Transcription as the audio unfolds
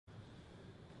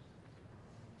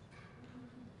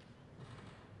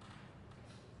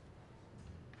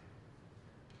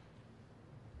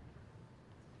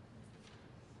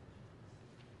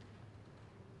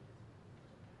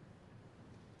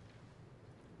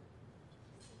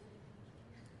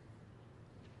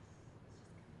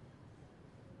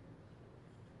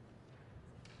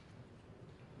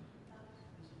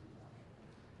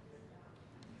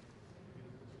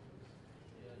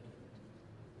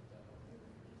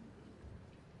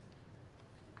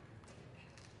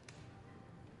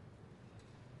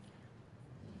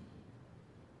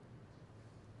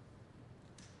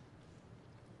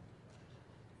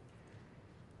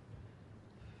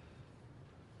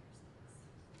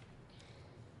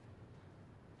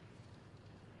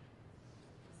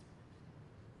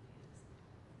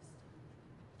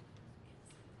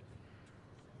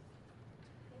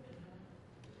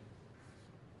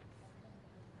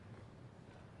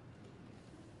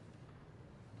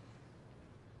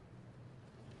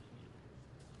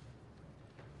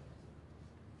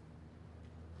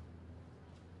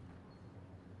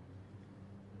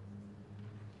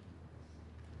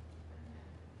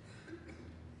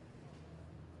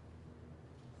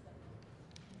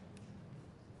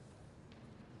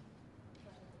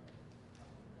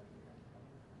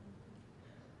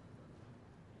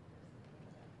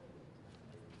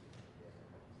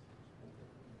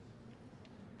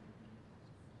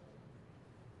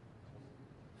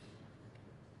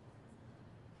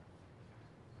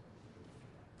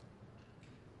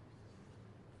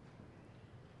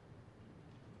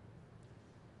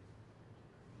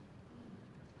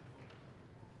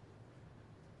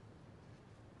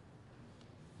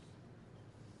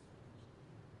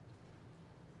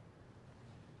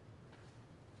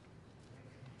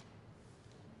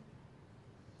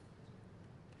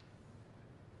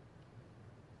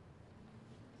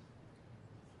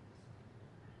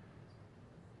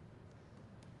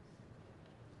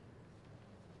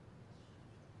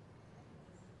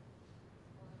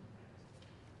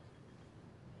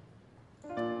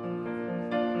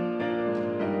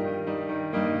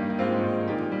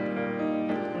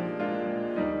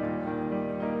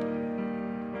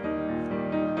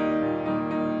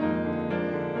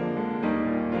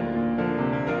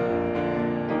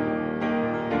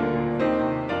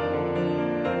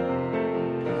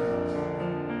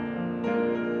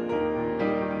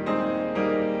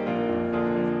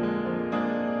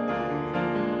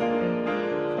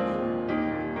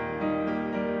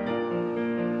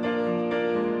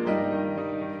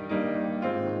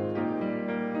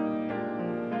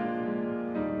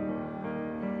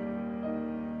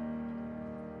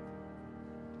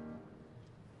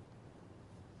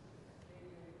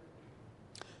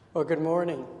Well, good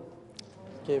morning.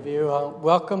 Give you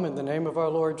welcome in the name of our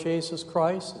Lord Jesus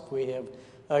Christ. We have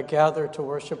gathered to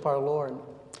worship our Lord.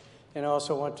 And I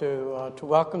also want to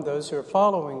welcome those who are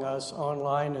following us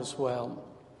online as well.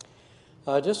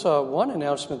 Just one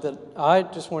announcement that I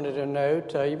just wanted to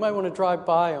note. You might want to drive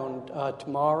by on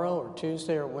tomorrow or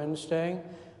Tuesday or Wednesday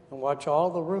and watch all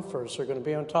the roofers. They're going to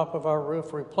be on top of our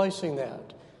roof replacing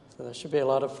that. So that should be a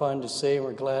lot of fun to see.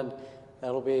 We're glad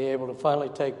that'll be able to finally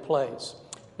take place.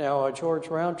 Now, George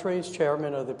Roundtree is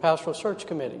chairman of the Pastoral Search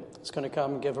Committee. He's going to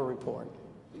come and give a report.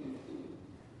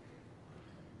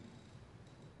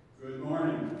 Good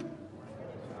morning.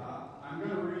 I'm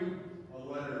going to read a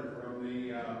letter from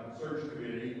the Search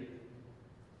Committee.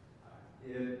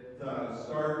 It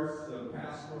starts, the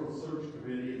Pastoral Search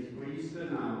Committee is pleased to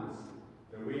announce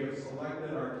that we have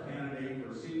selected our candidate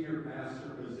for senior pastor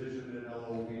position at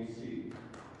LOPC.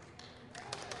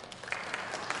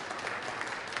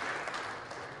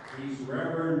 He's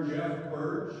Reverend Jeff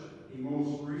Birch. He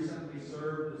most recently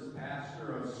served as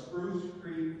pastor of Spruce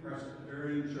Creek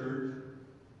Presbyterian Church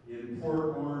in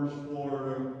Port Orange,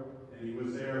 Florida, and he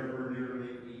was there for nearly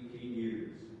 18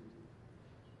 years.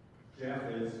 Jeff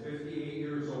is 58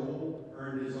 years old,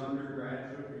 earned his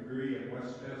undergraduate degree at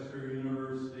Westchester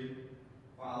University,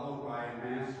 followed by a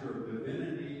Master of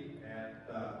Divinity at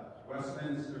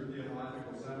Westminster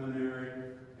Theological Seminary,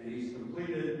 and he's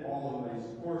completed all of his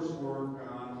coursework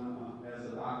as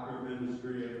a Doctor of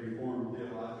Ministry at Reformed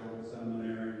Theological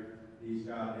Seminary. He's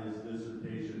got his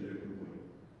dissertation to complete.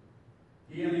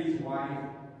 He and his wife,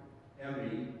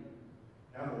 Evelyn,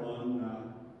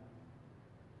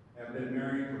 have been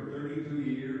married for 32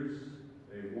 years.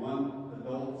 They've one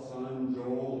adult son,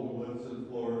 Joel, who lives in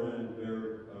Florida, and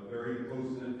they're a very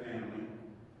close-knit family.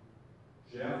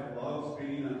 Jeff loves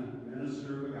being a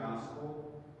minister of the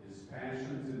gospel. His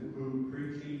passions include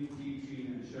preaching, teaching,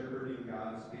 and shepherding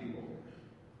God's people.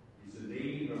 He's a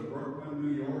native of Brooklyn,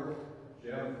 New York.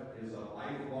 Jeff is a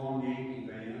lifelong Yankee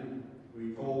fan.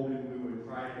 We told him we would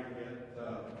try to get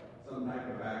some type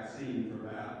of vaccine for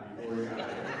that before he got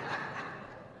here.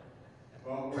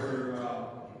 But we're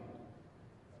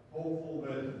hopeful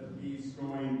that he's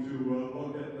going to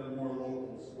look at the more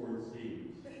local sports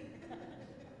teams.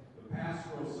 The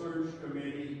Pastoral Search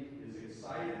Committee is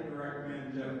excited to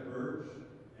recommend Jeff Birch,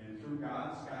 and through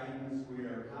God's guidance, we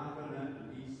are confident that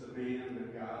he's the man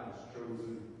that God has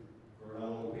chosen for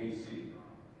LOPC.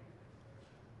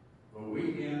 The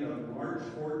weekend of March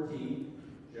 14th,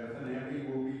 Jeff and Abby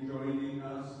will be joining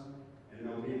us, and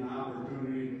there'll be an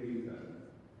opportunity to meet them.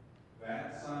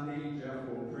 That Sunday, Jeff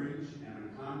will preach, and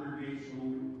a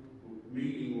congregational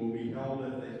meeting will be held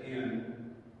at the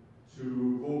end to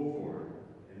vote for him.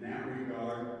 In that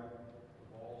regard, the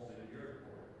ball's in your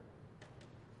court.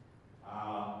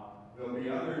 There'll be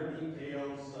other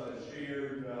details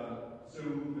shared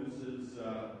soon. This is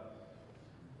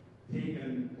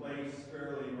taken place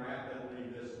fairly rapidly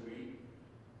this week.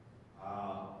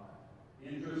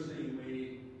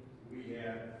 Interestingly, we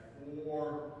had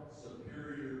 4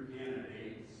 superior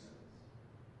candidates.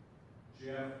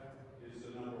 Jeff is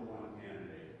the number 1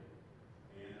 candidate.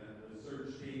 And the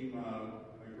search team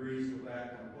agrees with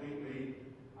that completely.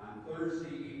 On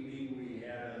Thursday evening, we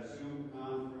had a Zoom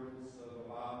conference of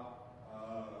about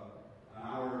an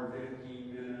hour and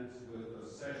 15 minutes with a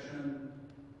session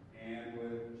and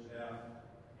with Jeff.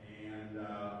 And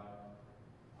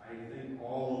I think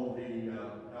all of the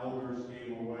elders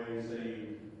came away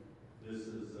saying, this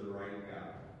is the right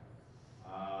guy.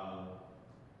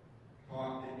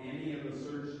 Talk to any of the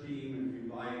search team if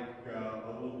you'd like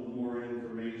a little more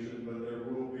information, but there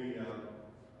will be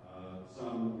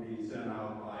some being sent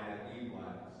out via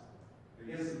e-blast. I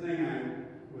guess the thing I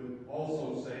would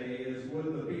also say is, would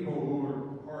the people who are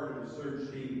part of the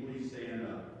search team please stand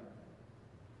up?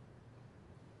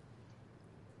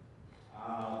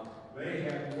 They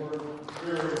have worked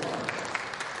very hard.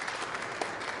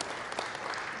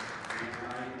 And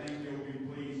I think you'll be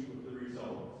pleased with the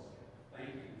results. Thank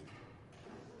you.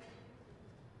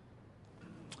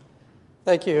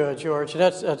 Thank you, George.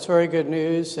 That's very good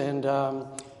news. And as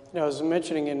I was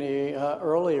mentioning in the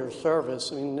earlier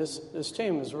service, I mean, this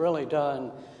team has really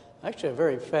done actually a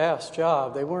very fast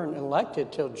job. They weren't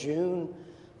elected till June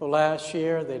of last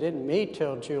year. They didn't meet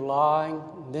till July.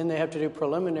 Then they have to do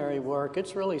preliminary work.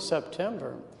 It's really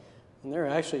September. And they're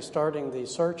actually starting the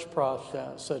search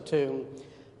process to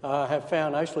have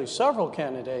found actually several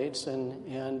candidates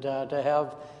and to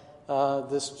have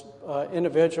this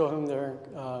individual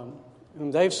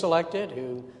whom they've selected,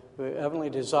 who evidently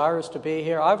desires to be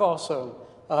here. I've also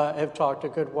have talked a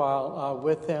good while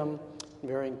with him. I'm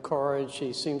very encouraged.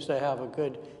 He seems to have a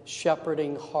good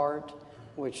shepherding heart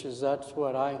that's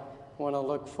what I want to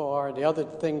look for. The other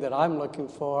thing that I'm looking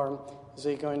for is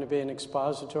he going to be an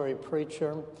expository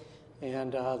preacher,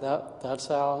 and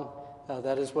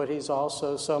that is what he's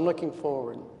also. So I'm looking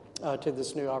forward to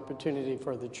this new opportunity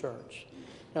for the church.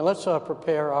 Now let's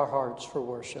prepare our hearts for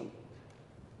worship.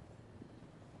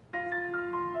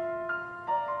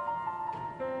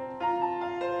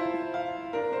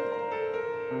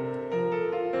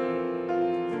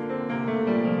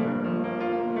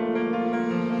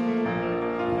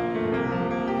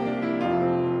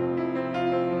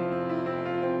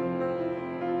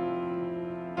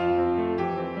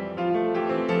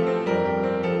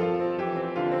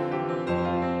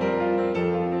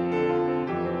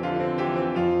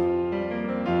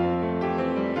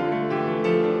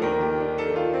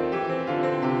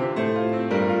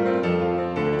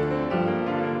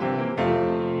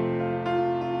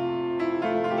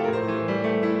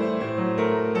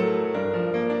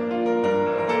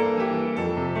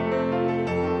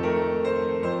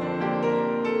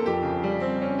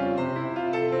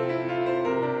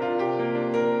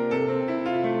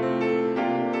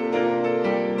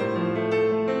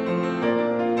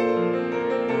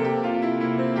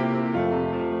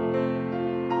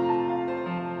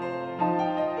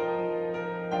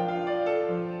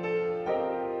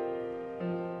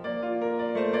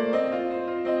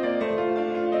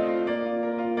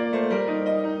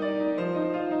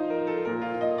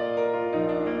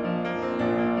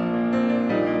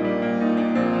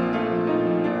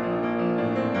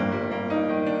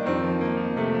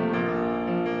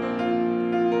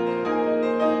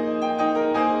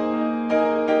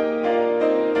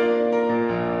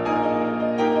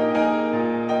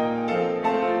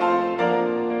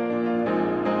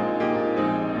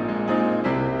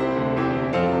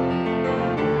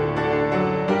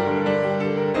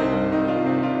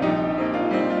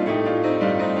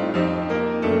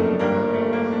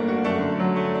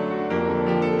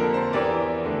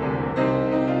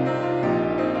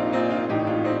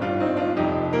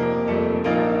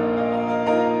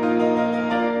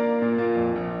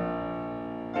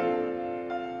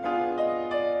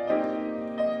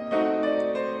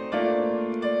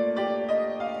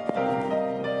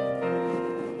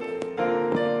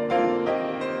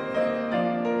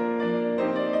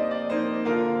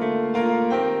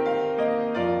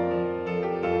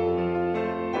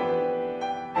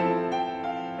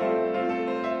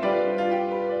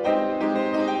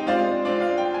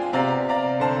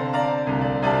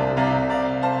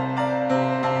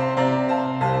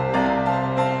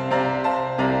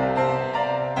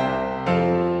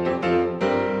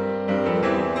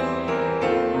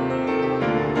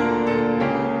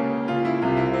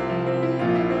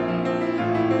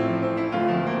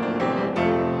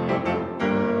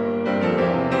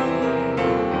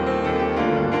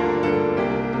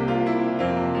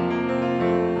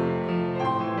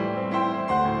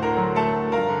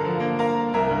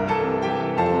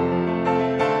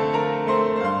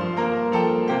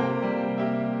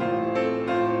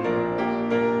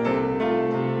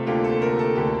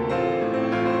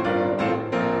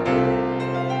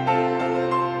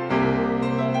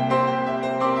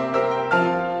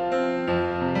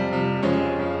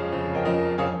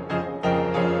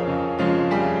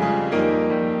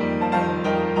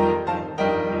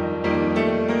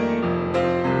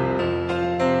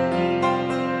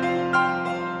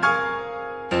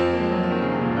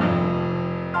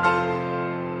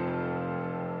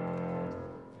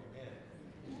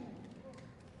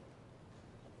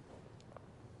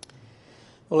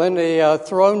 Well, in the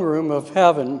throne room of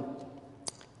heaven,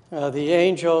 the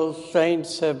angels,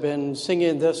 saints have been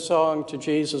singing this song to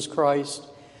Jesus Christ.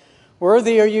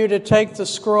 Worthy are you to take the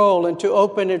scroll and to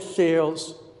open its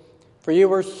seals. For you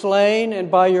were slain, and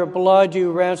by your blood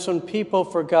you ransomed people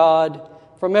for God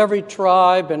from every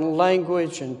tribe and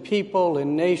language and people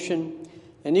and nation.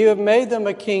 And you have made them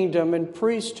a kingdom and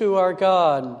priests to our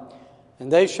God,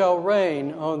 and they shall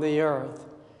reign on the earth.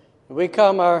 We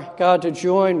come, our God, to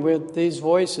join with these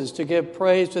voices to give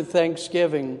praise and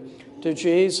thanksgiving to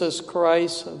Jesus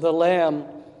Christ, the Lamb,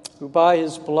 who by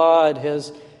his blood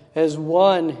has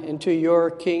won into your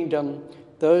kingdom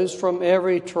those from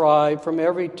every tribe, from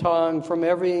every tongue, from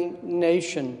every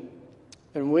nation.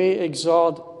 And we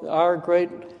exalt our great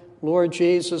Lord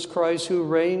Jesus Christ, who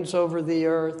reigns over the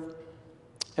earth.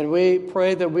 And we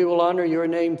pray that we will honor your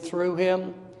name through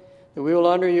him, that we will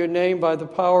honor your name by the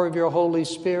power of your Holy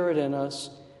Spirit in us.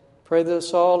 Pray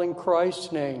this all in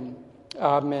Christ's name.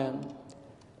 Amen.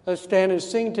 Let's stand and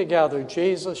sing together,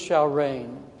 Jesus shall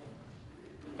reign.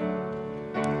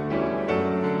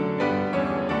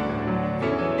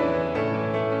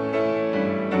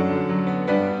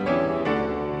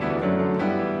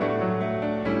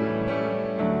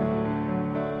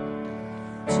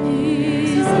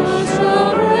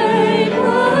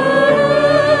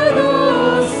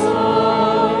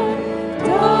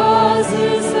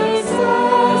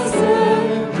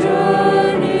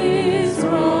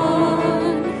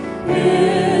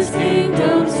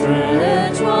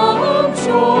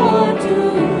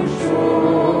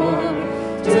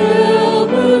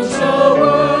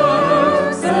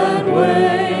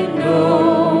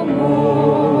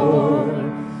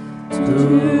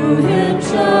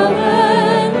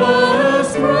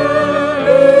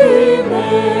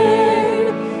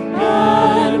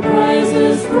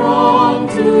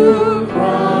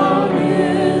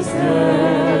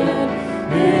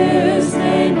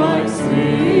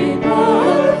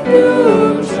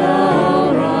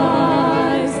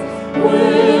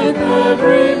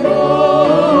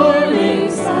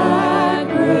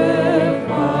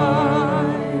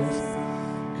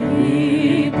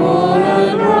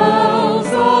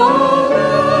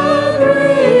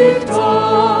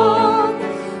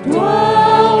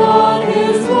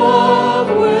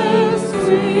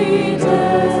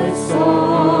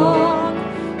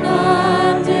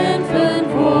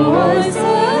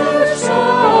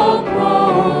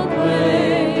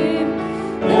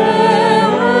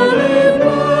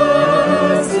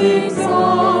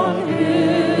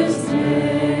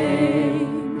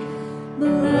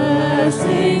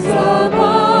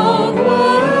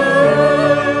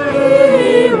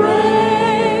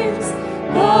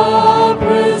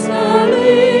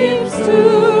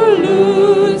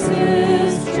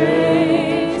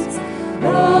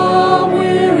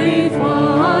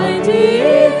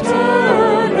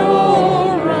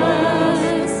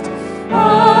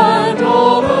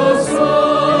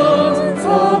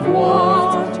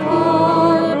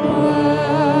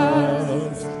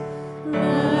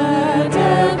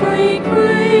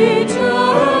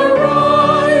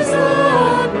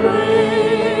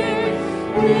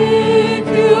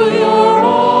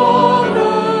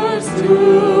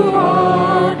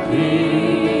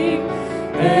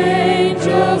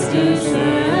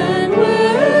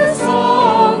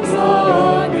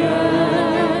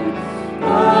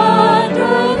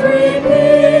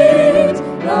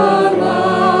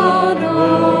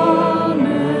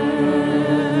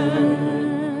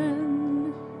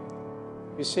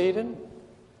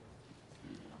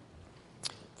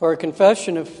 For our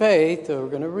confession of faith, we're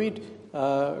going to read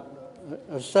a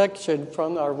section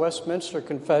from our Westminster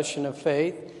Confession of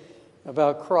Faith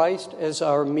about Christ as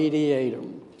our mediator.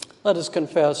 Let us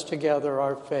confess together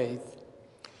our faith.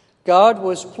 God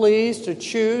was pleased to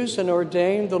choose and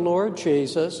ordain the Lord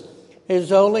Jesus,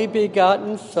 his only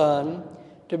begotten Son,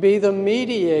 to be the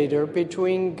mediator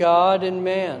between God and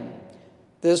man.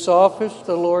 This office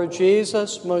the Lord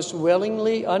Jesus most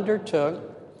willingly undertook.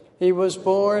 He was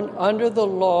born under the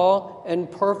law and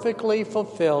perfectly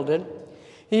fulfilled it.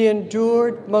 He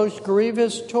endured most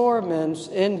grievous torments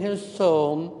in his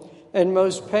soul and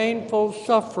most painful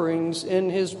sufferings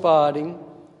in his body.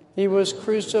 He was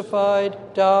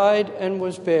crucified, died, and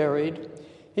was buried.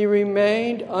 He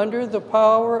remained under the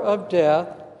power of death,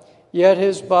 yet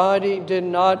his body did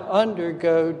not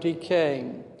undergo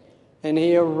decay. And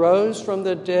he arose from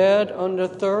the dead on the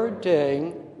third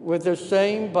day with the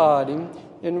same body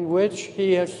in which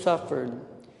he has suffered.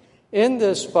 In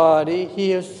this body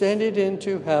he ascended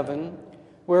into heaven,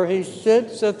 where he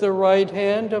sits at the right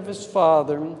hand of his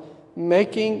Father,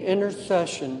 making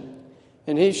intercession.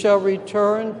 And he shall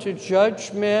return to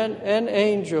judge men and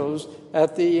angels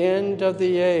at the end of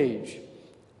the age.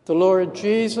 The Lord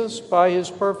Jesus, by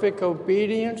his perfect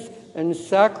obedience and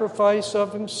sacrifice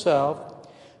of himself,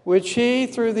 which he,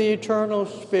 through the eternal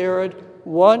Spirit,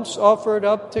 once offered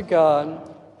up to God,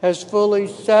 has fully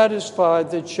satisfied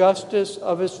the justice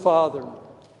of his Father.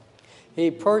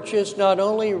 He purchased not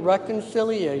only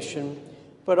reconciliation,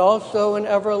 but also an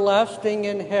everlasting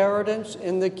inheritance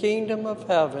in the kingdom of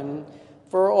heaven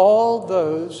for all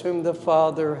those whom the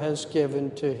Father has given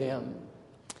to him.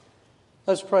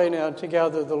 Let's pray now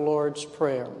together the Lord's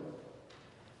Prayer.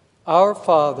 Our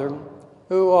Father,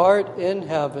 who art in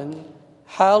heaven,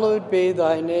 hallowed be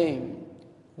thy name.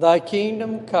 Thy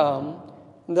kingdom come,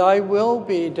 thy will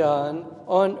be done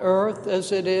on earth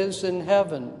as it is in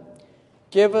heaven.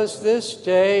 Give us this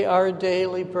day our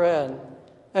daily bread,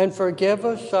 and forgive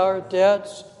us our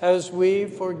debts as we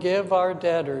forgive our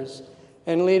debtors.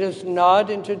 And lead us not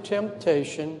into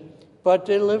temptation, but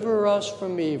deliver us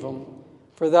from evil.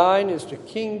 For thine is the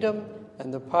kingdom,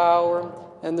 and the power,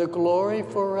 and the glory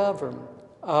forever.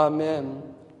 Amen.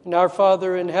 And our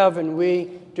Father in heaven,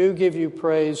 we do give you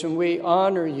praise, and we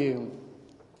honor you,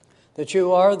 that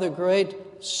you are the great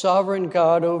sovereign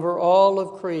God over all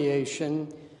of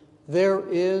creation. There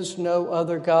is no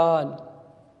other God.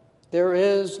 There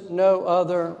is no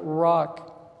other rock.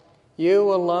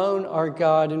 You alone are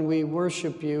God, and we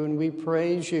worship you and we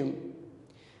praise you.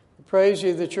 We praise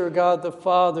you that you're God the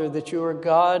Father, that you are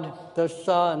God the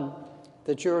Son,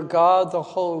 that you are God the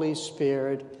Holy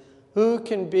Spirit. Who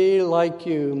can be like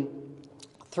you?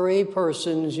 Three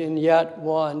persons in yet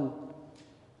one.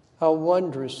 How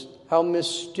wondrous, how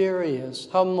mysterious,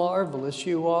 how marvelous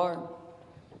you are.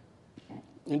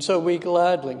 And so we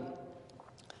gladly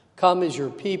come as your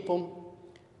people,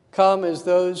 come as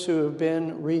those who have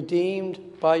been redeemed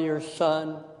by your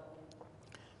Son,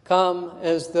 come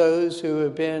as those who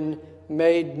have been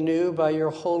made new by your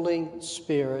Holy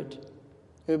Spirit,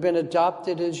 who have been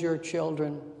adopted as your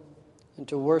children, and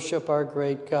to worship our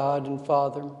great God and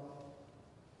Father.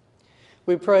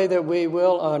 We pray that we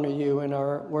will honor you in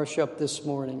our worship this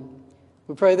morning.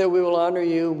 We pray that we will honor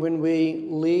you when we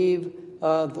leave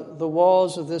the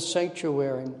walls of this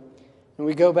sanctuary and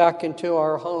we go back into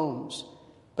our homes,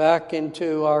 back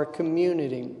into our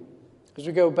community, as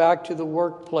we go back to the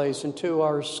workplace and to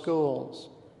our schools.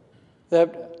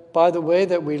 That by the way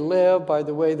that we live, by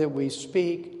the way that we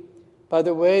speak, by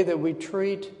the way that we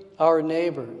treat our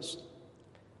neighbors,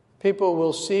 people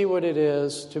will see what it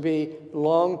is to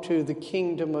belong to the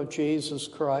kingdom of Jesus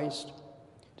Christ,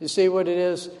 to see what it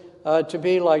is to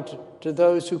be like to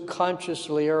those who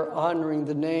consciously are honoring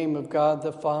the name of God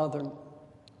the Father,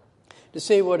 to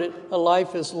see what a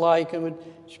life is like in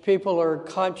which people are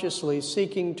consciously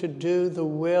seeking to do the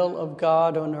will of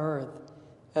God on earth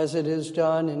as it is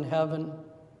done in heaven.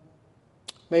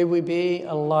 May we be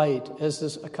a light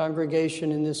as a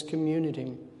congregation in this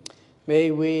community.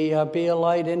 May we be a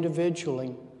light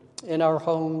individually in our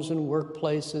homes and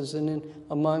workplaces and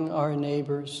among our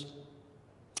neighbors.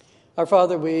 Our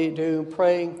Father, we do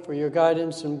pray for your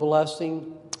guidance and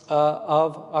blessing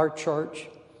of our church.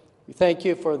 We thank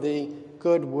you for the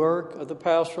good work of the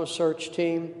pastoral search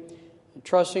team,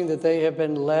 trusting that they have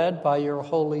been led by your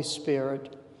Holy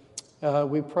Spirit.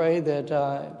 We pray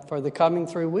that for the coming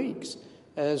 3 weeks,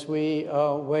 as we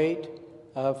wait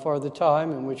for the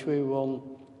time in which we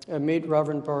will meet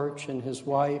Reverend Birch and his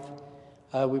wife,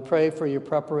 we pray for your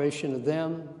preparation of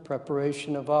them,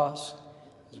 preparation of us,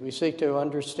 as we seek to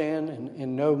understand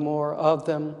and know more of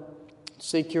them,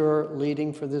 seek your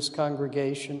leading for this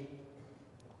congregation.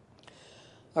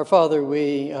 Our Father,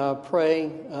 we pray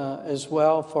as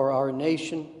well for our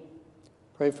nation.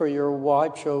 Pray for your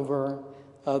watch over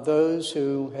those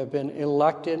who have been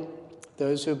elected,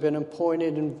 those who have been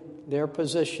appointed in their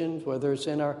positions, whether it's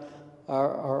in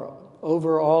our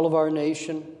over all of our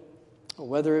nation,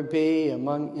 whether it be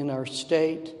in our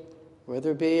state,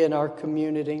 whether it be in our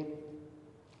community.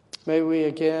 May we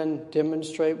again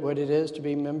demonstrate what it is to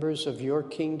be members of your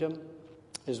kingdom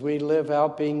as we live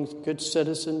out being good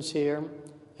citizens here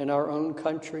in our own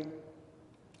country.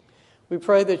 We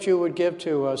pray that you would give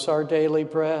to us our daily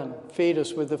bread. Feed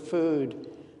us with the food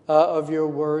of your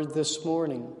word this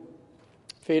morning.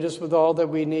 Feed us with all that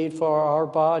we need for our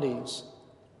bodies.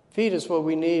 Feed us what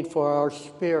we need for our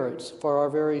spirits, for our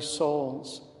very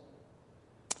souls.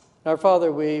 Our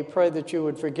Father, we pray that you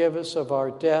would forgive us of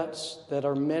our debts that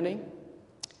are many,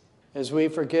 as we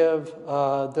forgive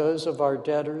those of our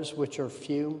debtors which are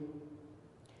few.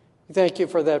 We thank you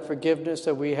for that forgiveness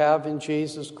that we have in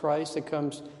Jesus Christ that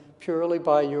comes purely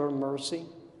by your mercy.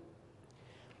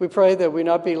 We pray that we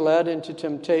not be led into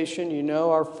temptation. You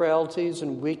know our frailties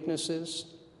and weaknesses.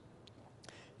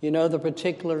 You know the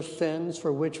particular sins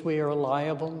for which we are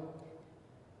liable.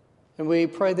 And we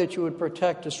pray that you would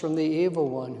protect us from the evil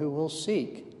one who will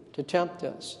seek to tempt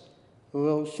us, who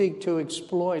will seek to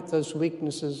exploit those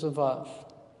weaknesses of us.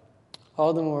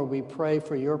 All the more we pray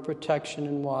for your protection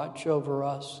and watch over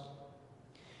us.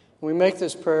 We make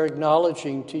this prayer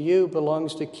acknowledging to you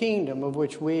belongs the kingdom of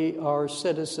which we are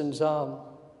citizens of.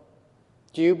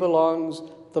 To you belongs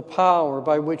the power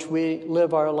by which we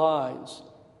live our lives.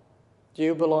 To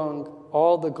you belong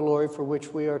all the glory for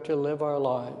which we are to live our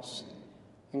lives.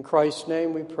 In Christ's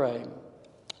name we pray.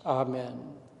 Amen.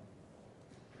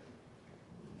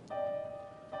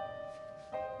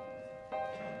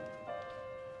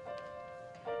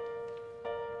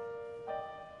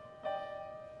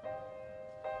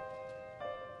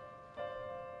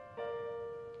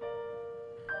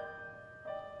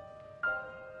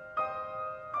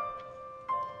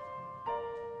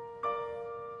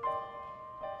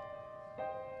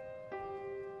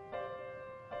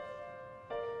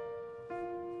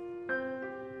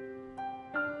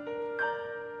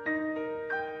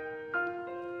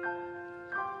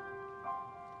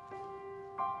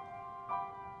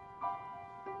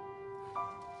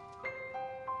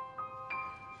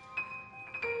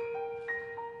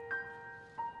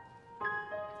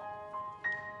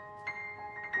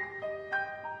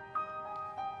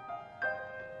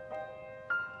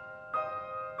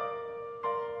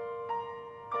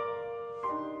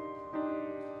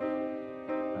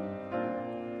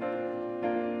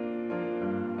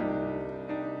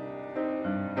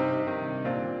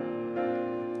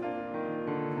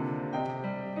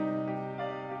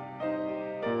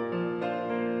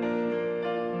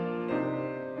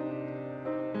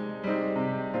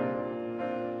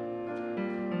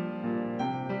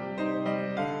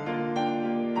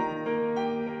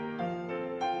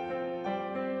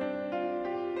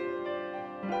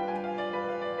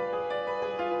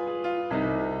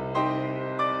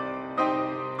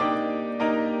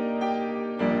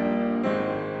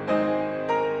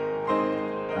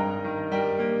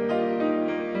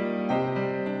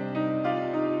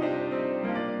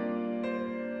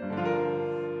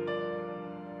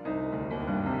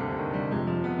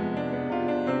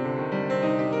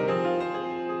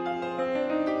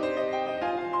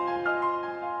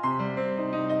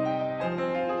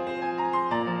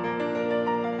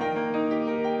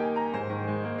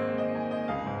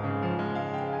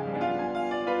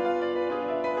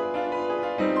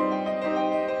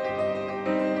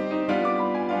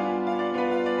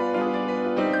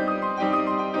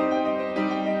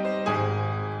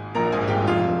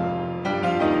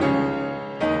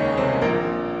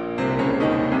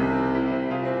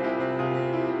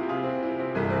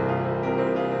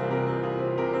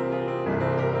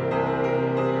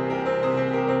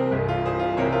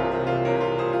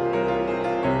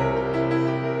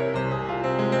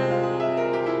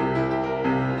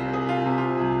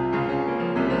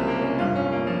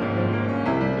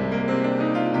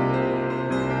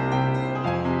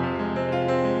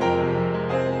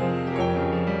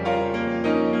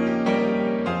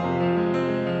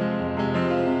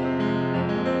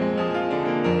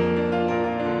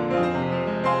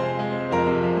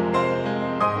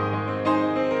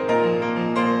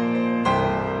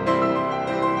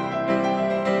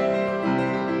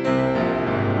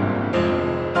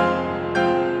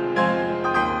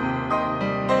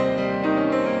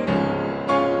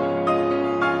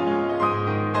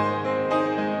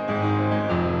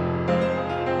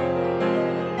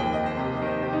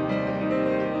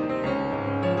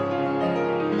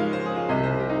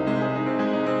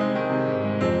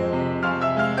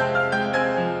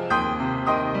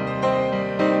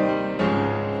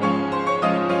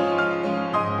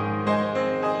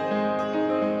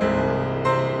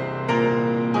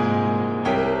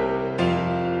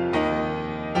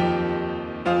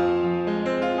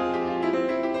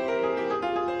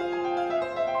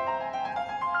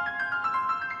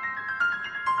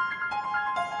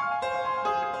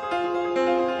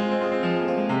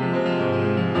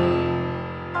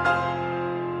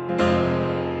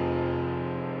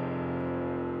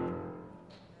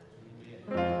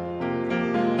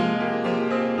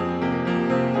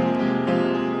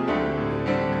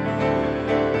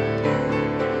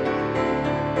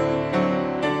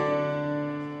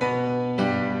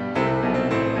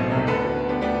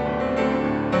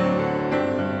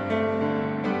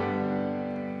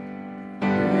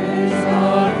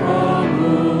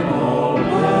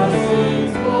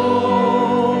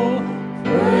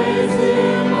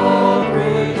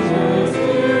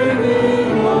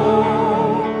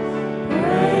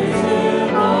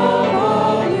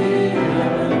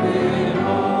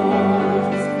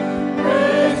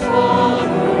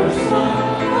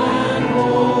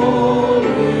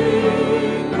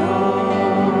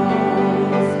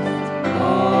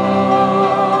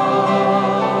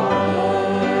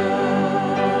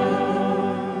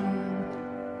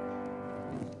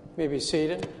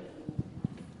 seated.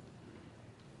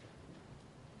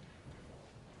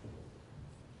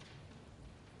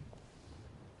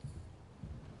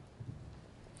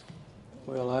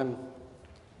 Well, I'm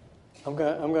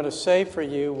going to say for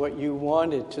you what you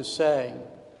wanted to say.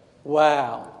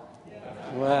 Wow.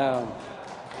 Wow.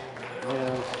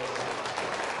 Yeah.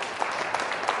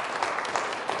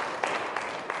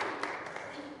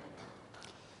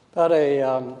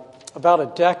 About a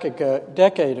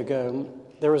decade ago,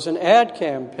 there was an ad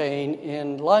campaign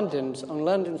in London, on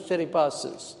London city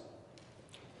buses.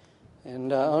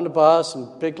 And on the bus,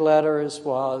 in big letters,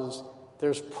 was,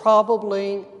 "There's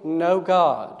probably no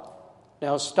God.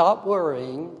 Now stop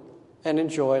worrying and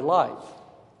enjoy life."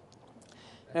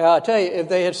 Now, I tell you, if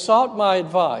they had sought my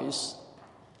advice,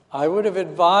 I would have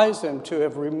advised them to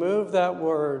have removed that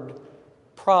word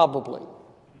probably.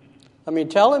 I mean,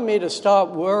 telling me to stop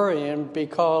worrying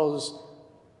because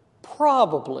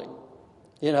probably,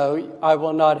 I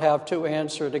will not have to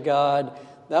answer to God,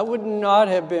 that would not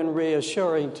have been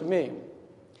reassuring to me.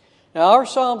 Now, our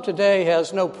psalm today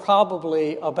has no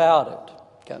probably about it.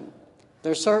 Okay?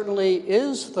 There certainly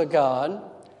is the God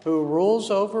who rules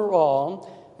over all,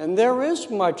 and there is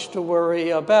much to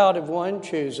worry about if one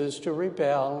chooses to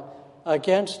rebel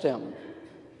against him.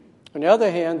 On the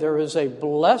other hand, there is a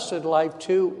blessed life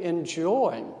to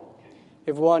enjoy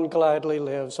if one gladly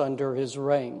lives under his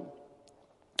reign.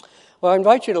 Well, I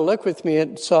invite you to look with me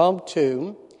at Psalm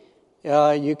 2.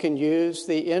 You can use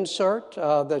the insert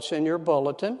that's in your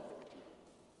bulletin,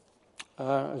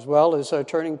 as well as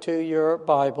turning to your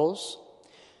Bibles.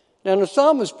 Now, the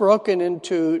psalm is broken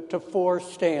into 4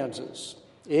 stanzas.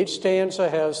 Each stanza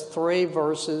has 3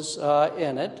 verses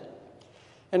in it.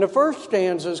 And the first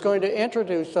stanza is going to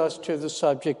introduce us to the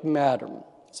subject matter.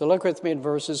 So look with me at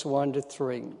verses 1 to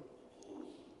 3.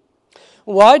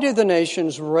 Why do the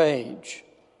nations rage,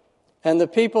 and the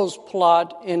peoples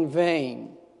plot in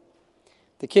vain?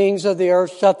 The kings of the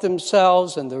earth set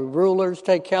themselves, and the rulers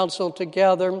take counsel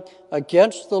together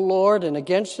against the Lord and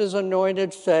against his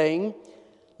anointed, saying,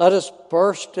 "Let us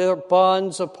burst their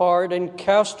bonds apart and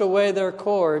cast away their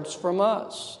cords from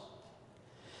us."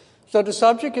 So the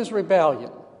subject is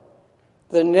rebellion.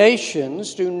 The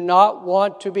nations do not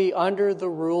want to be under the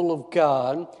rule of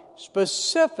God.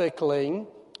 Specifically,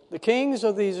 the kings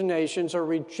of these nations are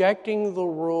rejecting the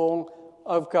rule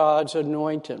of God's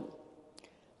anointed.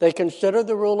 They consider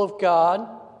the rule of God,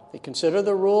 they consider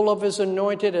the rule of his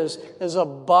anointed as a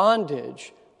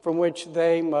bondage from which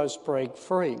they must break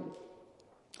free.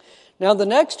 Now, the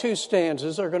next 2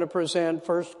 stanzas are going to present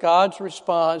first God's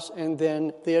response and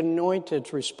then the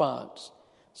anointed's response.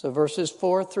 So verses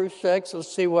 4 through 6, let's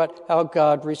see how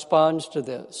God responds to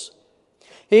this.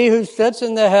 He who sits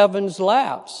in the heavens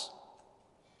laughs.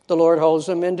 The Lord holds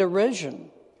them in derision.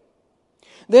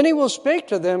 Then he will speak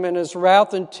to them in his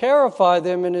wrath and terrify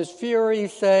them in his fury,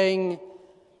 saying,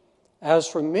 "As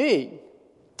for me,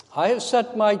 I have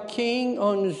set my king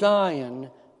on Zion,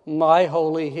 my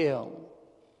holy hill."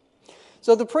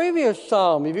 So the previous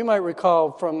psalm, if you might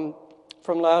recall from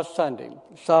last Sunday,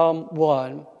 Psalm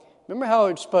 1, remember how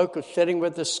it spoke of sitting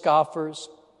with the scoffers?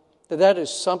 That is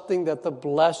something that the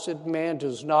blessed man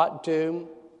does not do.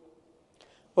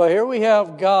 Well, here we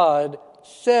have God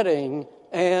sitting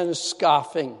and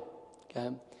scoffing. Okay?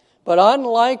 But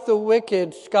unlike the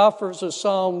wicked scoffers of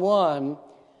Psalm 1,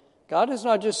 God is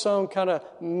not just some kind of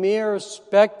mere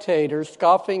spectator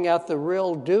scoffing at the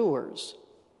real doers.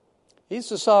 He's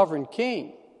the sovereign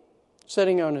king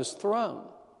sitting on his throne.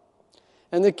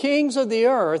 And the kings of the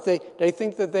earth, they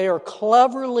think that they are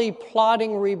cleverly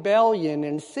plotting rebellion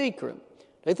in secret.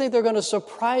 They think they're going to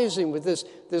surprise him with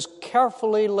this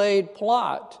carefully laid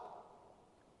plot.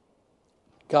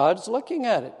 God's looking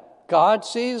at it. God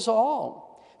sees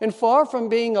all. And far from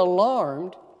being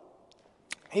alarmed,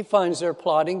 he finds their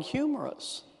plotting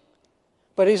humorous.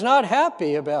 But he's not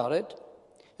happy about it,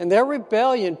 and their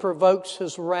rebellion provokes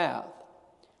his wrath.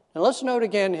 Now let's note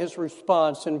again his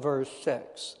response in verse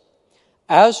 6.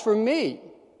 "As for me,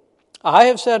 I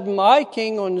have set my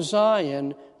king on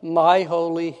Zion, my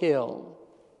holy hill."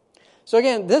 So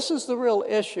again, this is the real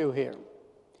issue here.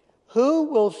 Who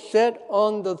will sit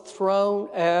on the throne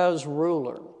as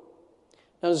ruler?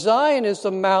 Now, Zion is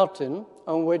the mountain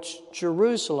on which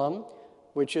Jerusalem,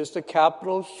 which is the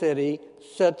capital city,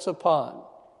 sits upon.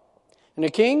 And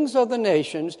the kings of the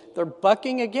nations, they're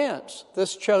bucking against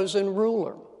this chosen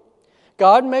ruler.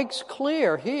 God makes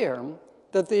clear here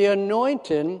that the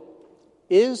anointed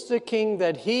is the king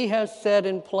that he has set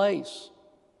in place.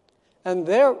 And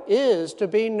there is to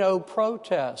be no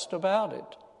protest about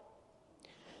it.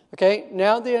 Okay,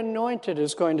 now the anointed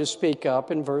is going to speak up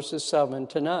in verses 7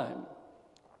 to 9.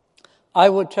 I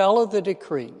will tell of the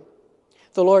decree.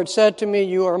 The Lord said to me,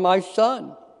 you are my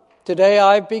son. Today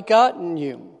I have begotten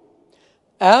you.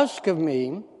 Ask of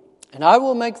me, and I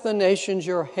will make the nations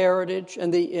your heritage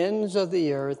and the ends of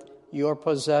the earth your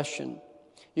possession.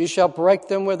 You shall break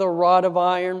them with a rod of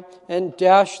iron and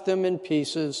dash them in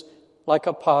pieces like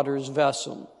a potter's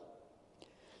vessel.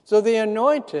 So the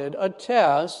anointed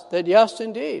attest that, yes,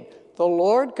 indeed, the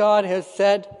Lord God has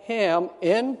set him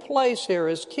in place here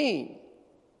as king.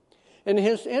 And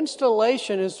his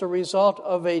installation is the result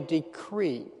of a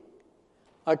decree,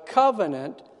 a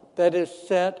covenant that is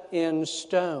set in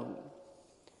stone.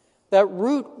 That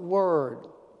root word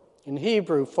in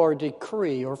Hebrew for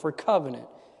decree or for covenant,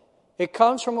 it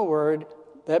comes from a word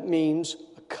that means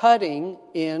cutting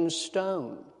in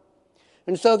stone.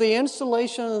 And so the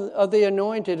installation of the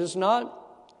anointed is not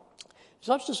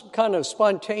just some kind of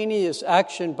spontaneous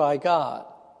action by God,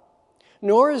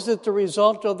 nor is it the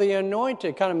result of the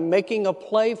anointed kind of making a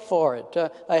play for it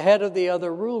ahead of the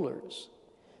other rulers.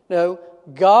 No,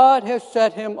 God has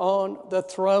set him on the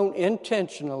throne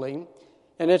intentionally,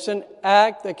 and it's an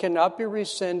act that cannot be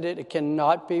rescinded, it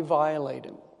cannot be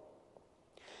violated.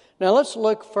 Now let's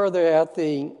look further at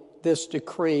this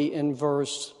decree in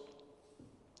verse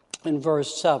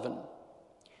 7.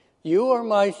 You are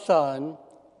my son,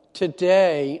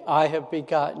 today I have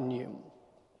begotten you.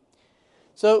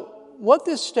 So what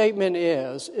this statement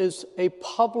is a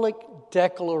public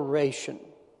declaration.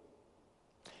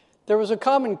 There was a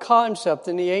common concept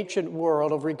in the ancient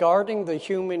world of regarding the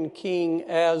human king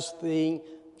as the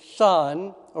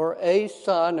son or a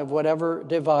son of whatever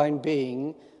divine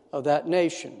being of that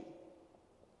nation.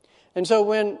 And so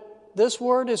when this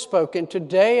word is spoken,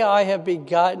 today I have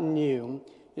begotten you,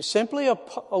 is simply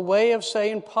a way of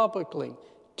saying publicly,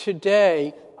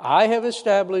 today I have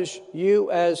established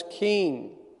you as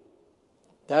king.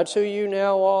 That's who you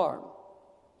now are.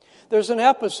 There's an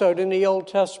episode in the Old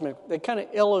Testament that kind of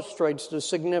illustrates the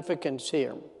significance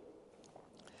here.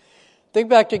 Think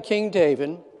back to King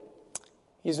David.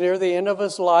 He's near the end of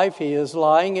his life. He is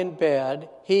lying in bed.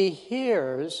 He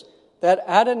hears that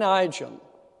Adonijah,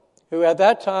 who at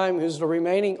that time is the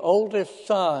remaining oldest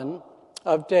son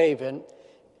of David,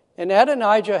 and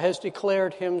Adonijah has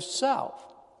declared himself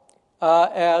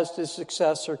as the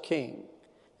successor king.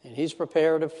 And he's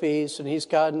prepared a feast, and he's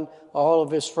gotten all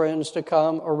of his friends to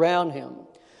come around him.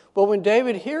 But when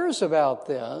David hears about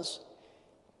this,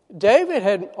 David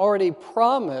had already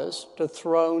promised the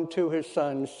throne to his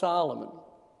son Solomon.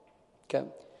 Okay,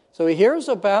 so he hears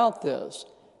about this,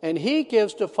 and he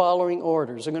gives the following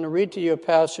orders. I'm going to read to you a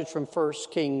passage from 1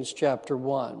 Kings chapter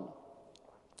 1.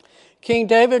 King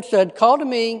David said, call to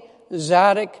me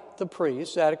Zadok the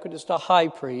priest, Zadok is the high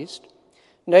priest,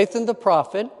 Nathan the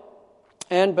prophet,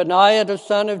 and Benaiah the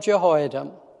son of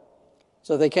Jehoiada.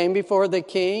 So they came before the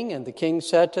king, and the king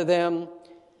said to them,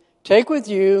 take with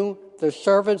you the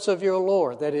servants of your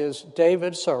Lord, that is,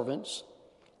 David's servants,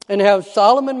 and have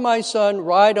Solomon my son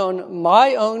ride on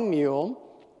my own mule,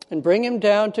 and bring him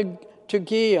down to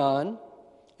Gihon,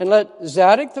 and let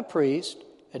Zadok the priest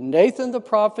and Nathan the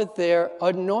prophet there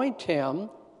anoint him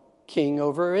king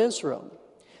over Israel.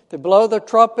 They blow the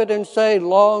trumpet and say,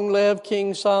 long live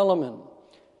King Solomon.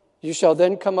 You shall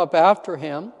then come up after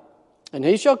him, and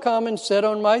he shall come and sit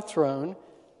on my throne,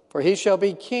 for he shall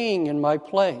be king in my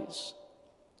place.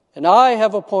 And I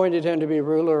have appointed him to be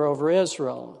ruler over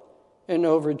Israel and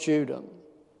over Judah.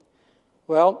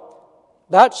 Well,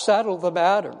 that settled the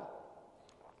matter.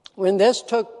 When this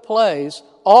took place,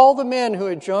 all the men who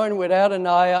had joined with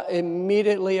Adonijah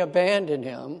immediately abandoned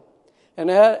him,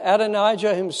 and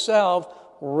Adonijah himself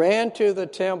ran to the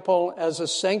temple as a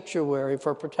sanctuary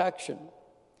for protection.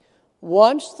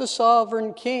 Once the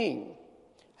sovereign king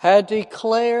had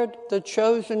declared the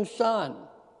chosen son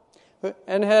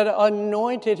and had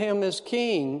anointed him as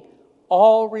king,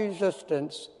 all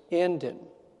resistance ended.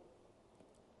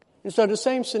 And so the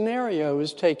same scenario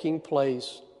is taking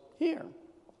place here.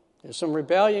 There's some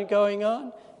rebellion going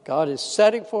on. God is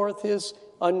setting forth his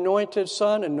anointed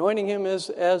son, anointing him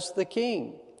as the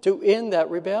king to end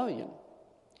that rebellion.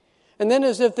 And then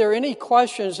as if there are any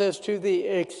questions as to the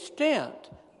extent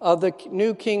of the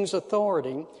new king's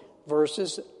authority,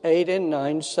 verses 8 and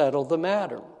 9 settle the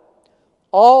matter.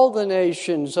 All the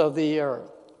nations of the earth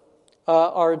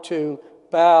are to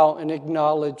bow and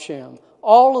acknowledge him.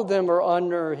 All of them are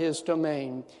under his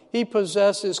domain. He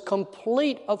possesses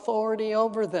complete authority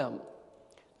over them.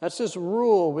 That's his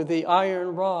rule with the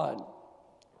iron rod.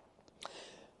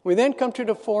 We then come to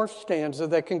the fourth stanza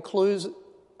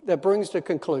that brings to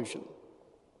conclusion.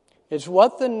 It's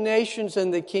what the nations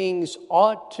and the kings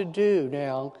ought to do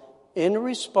now in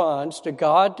response to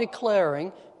God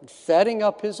declaring setting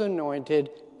up his anointed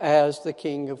as the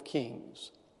King of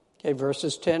Kings. Okay,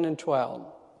 verses 10 and 12.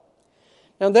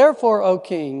 Now therefore, O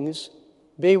kings,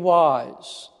 be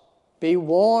wise. Be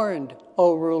warned,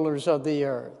 O rulers of the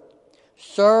earth.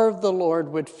 Serve the Lord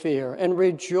with fear and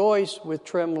rejoice with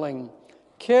trembling.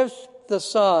 Kiss the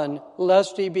Son,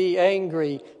 lest he be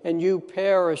angry and you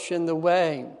perish in the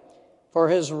way, for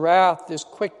his wrath is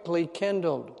quickly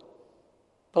kindled.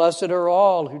 Blessed are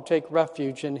all who take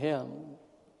refuge in him.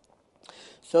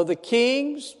 So the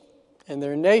kings and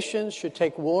their nations should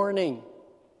take warning.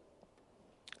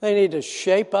 They need to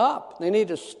shape up. They need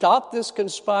to stop this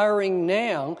conspiring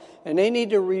now, and they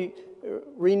need to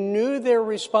renew their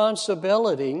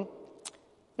responsibility,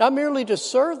 not merely to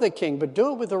serve the king, but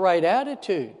do it with the right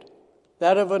attitude,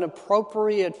 that of an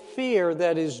appropriate fear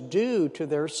that is due to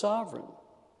their sovereign.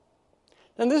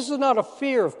 And this is not a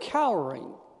fear of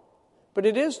cowering, but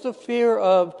it is the fear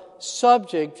of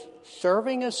subjects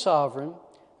serving a sovereign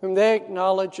whom they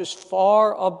acknowledge is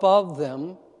far above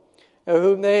them, and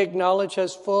whom they acknowledge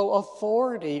has full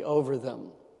authority over them.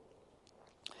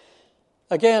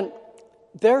 Again,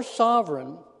 their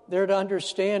sovereign, they're to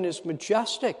understand, is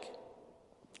majestic.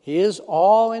 He is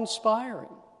awe-inspiring.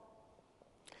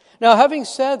 Now, having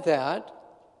said that,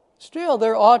 still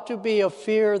there ought to be a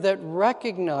fear that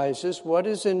recognizes what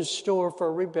is in store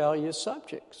for rebellious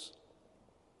subjects.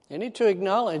 They need to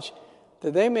acknowledge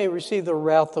that they may receive the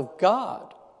wrath of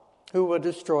God, who will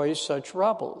destroy such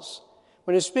rebels.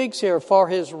 When it speaks here, for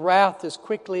his wrath is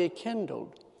quickly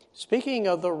kindled, speaking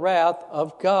of the wrath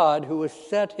of God who has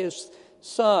set his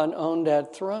Son on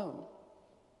that throne.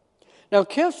 Now,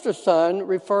 kiss the Son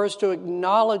refers to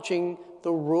acknowledging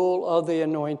the rule of the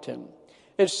anointed.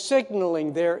 It's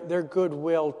signaling their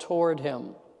goodwill toward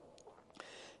him.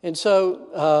 And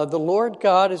so the Lord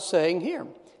God is saying here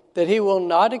that he will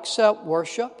not accept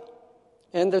worship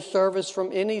and the service from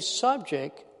any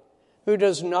subject who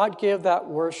does not give that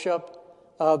worship,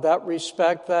 that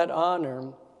respect, that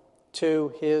honor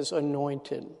to his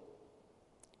anointed.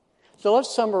 So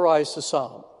let's summarize the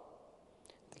psalm.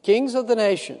 The kings of the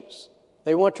nations,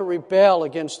 they want to rebel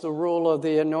against the rule of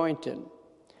the anointed.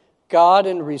 God,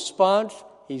 in response,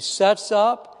 he sets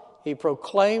up, he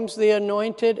proclaims the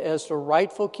anointed as the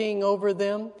rightful king over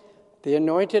them. The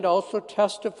anointed also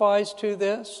testifies to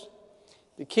this.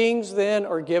 The kings then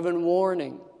are given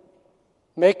warning.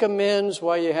 Make amends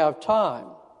while you have time.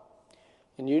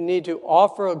 And you need to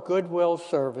offer a goodwill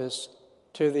service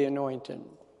to the anointed.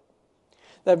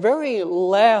 That very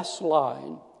last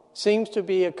line seems to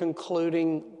be a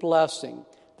concluding blessing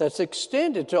that's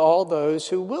extended to all those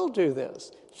who will do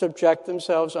this, subject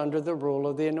themselves under the rule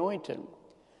of the anointed.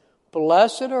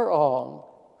 Blessed are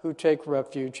all who take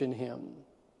refuge in him.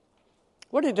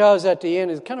 What it does at the end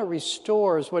is it kind of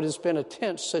restores what has been a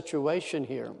tense situation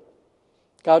here.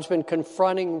 God's been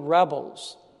confronting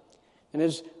rebels and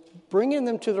is bringing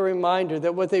them to the reminder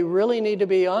that what they really need to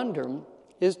be under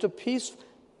is the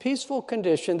peaceful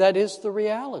condition that is the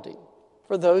reality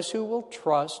for those who will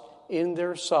trust in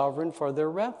their sovereign for their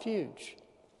refuge.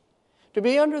 To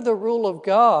be under the rule of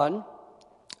God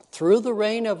through the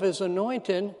reign of his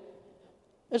anointed,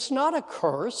 it's not a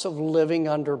curse of living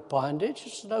under bondage.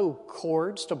 It's no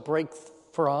cords to break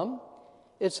from.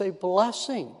 It's a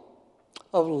blessing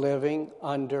of living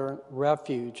under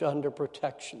refuge, under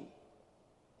protection.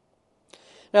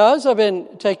 Now, as I've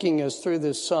been taking us through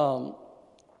this psalm,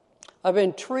 I've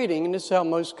been treating, and this is how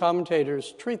most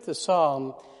commentators treat the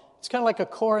psalm, it's kind of like a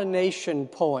coronation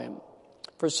poem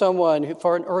for someone,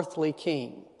 for an earthly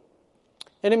king.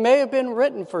 And it may have been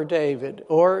written for David,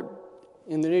 or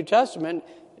in the New Testament,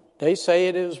 they say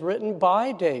it is written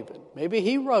by David. Maybe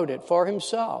he wrote it for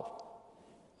himself.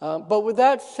 But with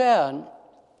that said,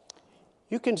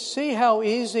 you can see how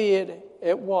easy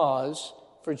it was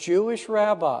for Jewish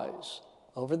rabbis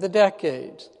over the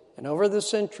decades and over the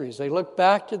centuries. They look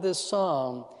back to this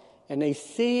psalm and they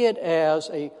see it as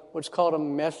what's called a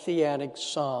messianic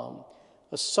psalm,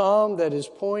 a psalm that is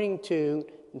pointing to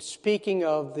and speaking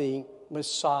of the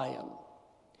Messiah.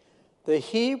 The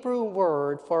Hebrew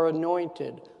word for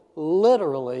anointed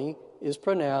literally is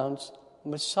pronounced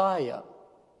Messiah.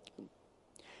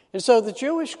 And so the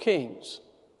Jewish kings,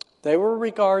 they were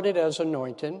regarded as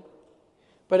anointed,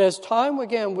 but as time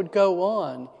again would go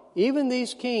on, even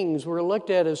these kings were looked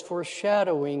at as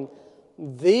foreshadowing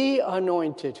the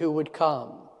anointed who would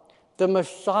come, the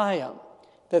Messiah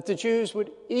that the Jews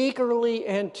would eagerly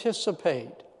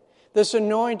anticipate, this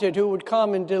anointed who would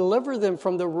come and deliver them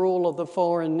from the rule of the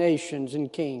foreign nations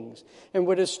and kings and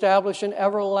would establish an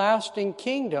everlasting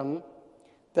kingdom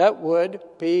that would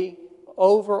be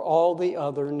over all the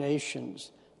other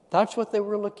nations. That's what they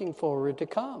were looking forward to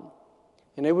come.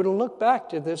 And they would look back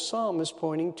to this psalm as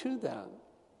pointing to that.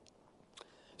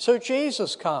 So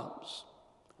Jesus comes,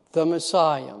 the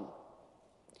Messiah.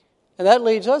 And that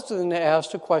leads us then to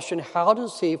ask the question, how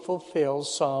does he fulfill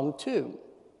Psalm 2?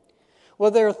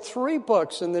 Well, there are 3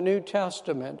 books in the New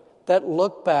Testament that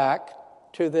look back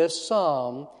to this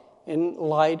psalm in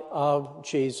light of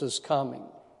Jesus coming.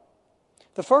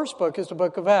 The first book is the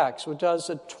book of Acts, which does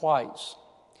it twice.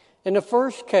 In the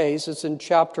first case, it's in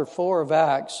chapter 4 of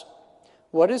Acts.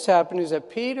 What has happened is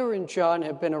that Peter and John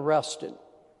have been arrested.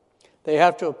 They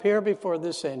have to appear before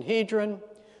the Sanhedrin,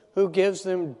 who gives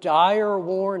them dire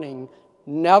warning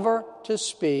never to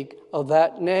speak of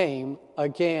that name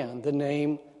again, the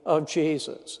name of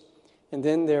Jesus. And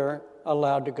then they're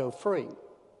allowed to go free.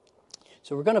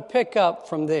 So we're going to pick up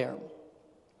from there.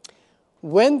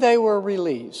 When they were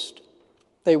released,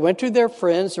 they went to their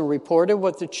friends and reported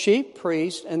what the chief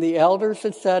priests and the elders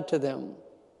had said to them.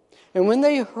 And when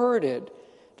they heard it,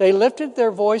 they lifted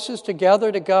their voices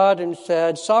together to God and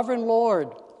said, Sovereign Lord,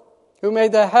 who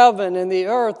made the heaven and the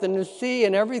earth and the sea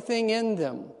and everything in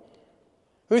them,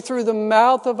 who through the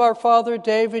mouth of our father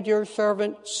David, your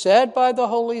servant, said by the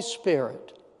Holy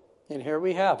Spirit, and here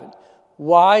we have it,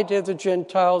 why did the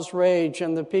Gentiles rage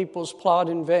and the peoples plot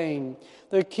in vain?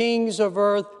 The kings of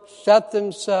earth set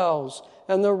themselves,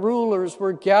 and the rulers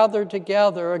were gathered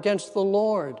together against the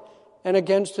Lord and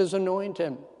against his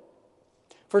anointed.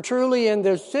 For truly in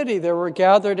this city there were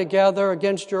gathered together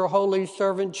against your holy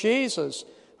servant Jesus,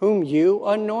 whom you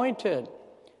anointed,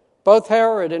 both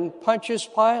Herod and Pontius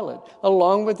Pilate,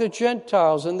 along with the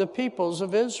Gentiles and the peoples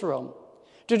of Israel,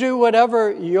 to do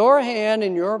whatever your hand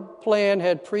and your plan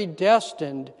had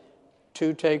predestined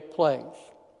to take place.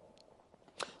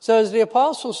 So as the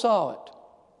apostles saw it,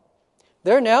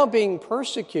 they're now being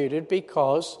persecuted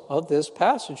because of this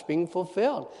passage being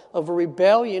fulfilled, of a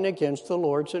rebellion against the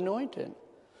Lord's anointed.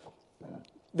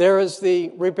 There is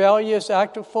the rebellious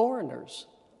act of foreigners,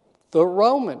 the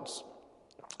Romans,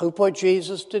 who put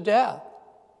Jesus to death.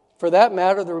 For that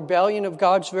matter, the rebellion of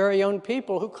God's very own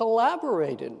people who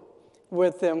collaborated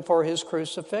with them for his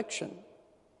crucifixion.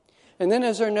 And then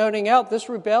as they're noting out, this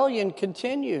rebellion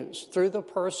continues through the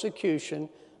persecution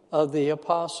of the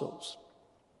apostles.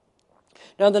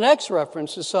 Now the next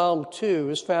reference to Psalm 2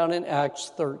 is found in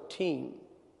Acts 13.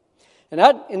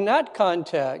 And in that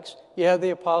context, you have the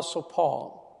Apostle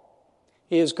Paul.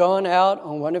 He has gone out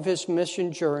on one of his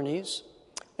mission journeys,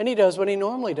 and he does what he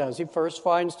normally does. He first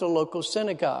finds the local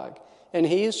synagogue, and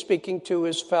he is speaking to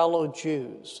his fellow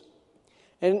Jews.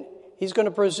 And he's going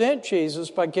to present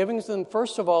Jesus by giving them,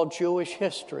 first of all, Jewish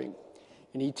history.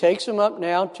 And he takes them up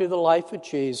now to the life of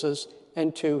Jesus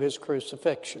and to his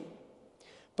crucifixion.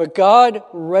 But God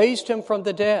raised him from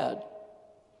the dead.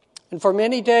 And for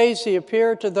many days he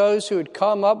appeared to those who had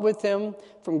come up with him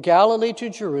from Galilee to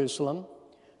Jerusalem,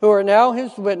 who are now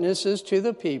his witnesses to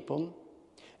the people.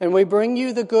 And we bring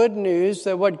you the good news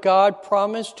that what God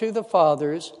promised to the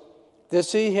fathers,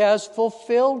 this he has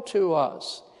fulfilled to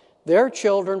us, their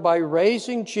children, by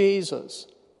raising Jesus,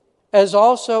 as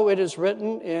also it is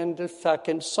written in the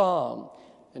 2nd Psalm.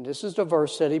 And this is the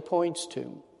verse that he points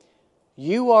to.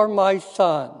 You are my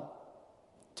son.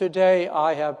 Today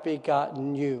I have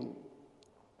begotten you.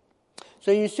 So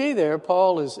you see there,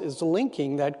 Paul is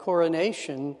linking that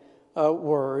coronation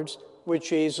words with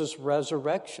Jesus'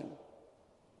 resurrection.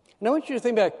 And I want you to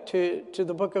think back to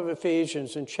the book of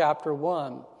Ephesians in chapter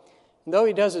 1. And though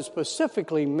he doesn't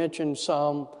specifically mention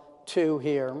Psalm 2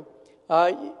 here,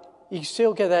 you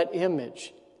still get that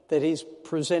image that he's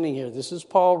presenting here. This is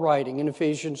Paul writing in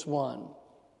Ephesians 1.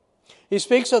 He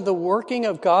speaks of the working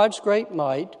of God's great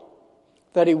might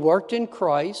that he worked in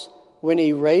Christ when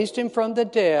he raised him from the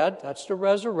dead, that's the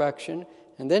resurrection,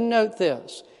 and then note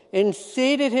this, and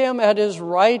seated him at his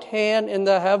right hand in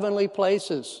the heavenly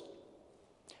places,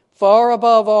 far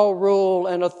above all rule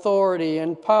and authority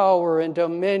and power and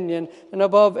dominion, and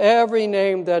above every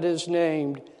name that is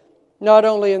named, not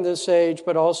only in this age,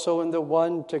 but also in the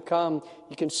one to come.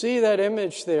 You can see that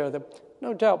image there that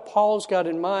no doubt Paul's got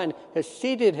in mind, has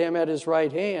seated him at his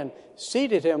right hand,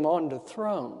 seated him on the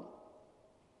throne.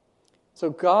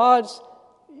 So God's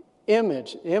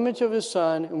image, the image of his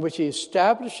Son, in which he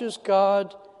establishes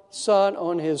God's Son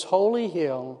on his holy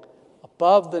hill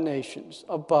above the nations,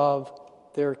 above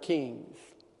their kings.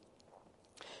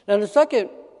 Now the second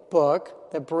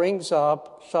book that brings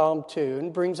up Psalm 2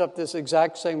 and brings up this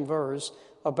exact same verse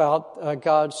about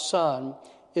God's Son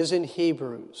is in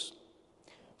Hebrews.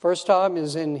 First time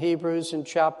is in Hebrews in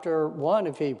chapter 1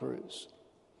 of Hebrews.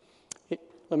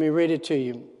 Let me read it to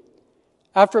you.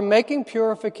 After making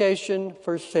purification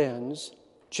for sins,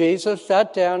 Jesus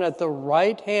sat down at the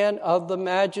right hand of the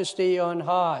Majesty on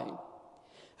high.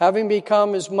 having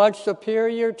become as much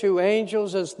superior to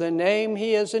angels as the name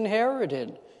he has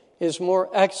inherited is more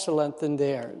excellent than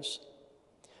theirs.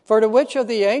 For to which of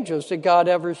the angels did God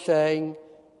ever say,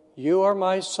 'You are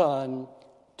my son,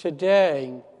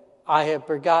 today I have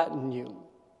begotten you'?"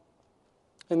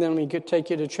 And then we could take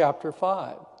you to chapter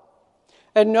 5.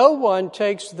 "And no one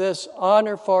takes this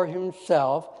honor for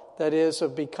himself," that is,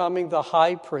 of becoming the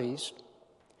high priest,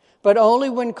 "but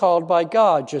only when called by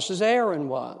God, just as Aaron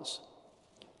was.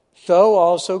 So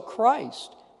also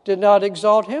Christ did not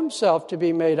exalt himself to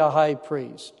be made a high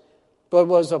priest, but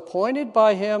was appointed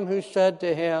by him who said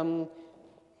to him,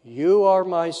 'You are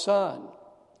my son,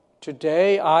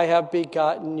 today I have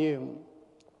begotten you.'"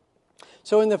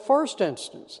 So in the first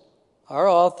instance, our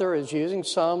author is using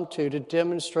Psalm 2 to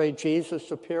demonstrate Jesus'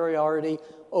 superiority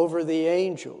over the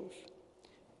angels.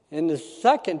 In the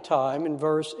second time,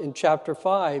 in chapter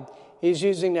 5, he's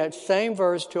using that same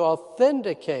verse to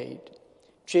authenticate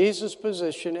Jesus'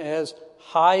 position as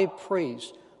high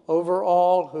priest over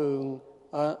all who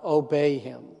obey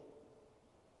him.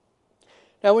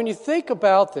 Now, when you think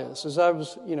about this, as I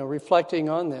was reflecting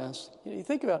on this, you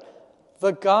think about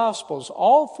the Gospels.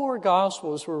 All four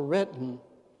Gospels were written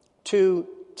to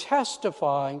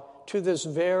testify to this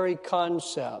very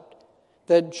concept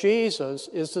that Jesus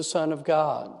is the Son of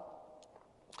God.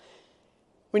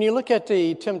 When you look at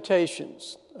the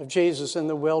temptations of Jesus in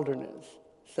the wilderness,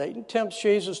 Satan tempts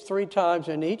Jesus 3 times,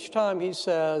 and each time he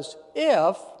says,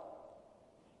 if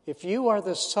you are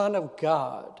the Son of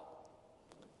God,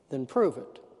 then prove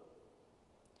it.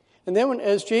 And then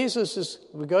as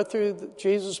we go through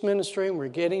Jesus' ministry, and we're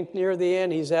getting near the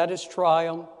end, he's at his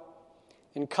trial,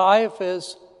 and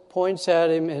Caiaphas points at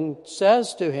him and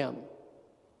says to him,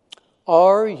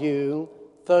 "Are you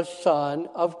the Son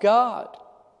of God?"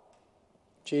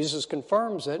 Jesus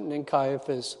confirms it, and then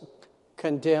Caiaphas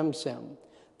condemns him.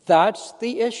 That's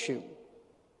the issue.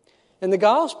 And the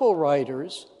gospel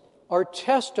writers are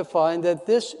testifying that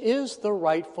this is the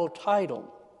rightful title.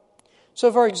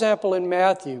 So, for example, in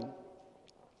Matthew,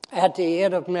 at the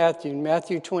end of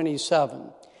Matthew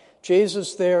 27,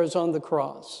 Jesus there is on the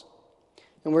cross.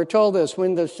 And we're told this,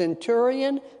 when the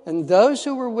centurion and those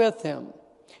who were with him,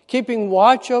 keeping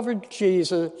watch over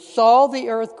Jesus, saw the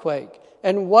earthquake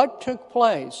and what took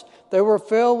place, they were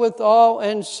filled with awe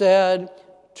and said,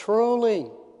 "Truly,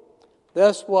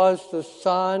 this was the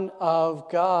Son of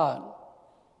God."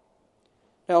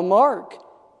 Now, Mark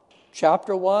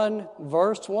chapter 1,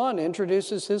 verse 1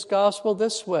 introduces his gospel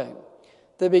this way: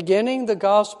 "The beginning, the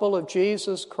gospel of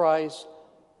Jesus Christ,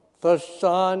 the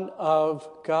Son of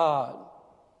God."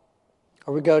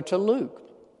 Or we go to Luke.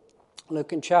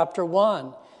 Luke in chapter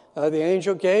 1, the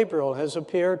angel Gabriel has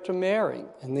appeared to Mary,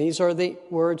 and these are the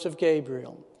words of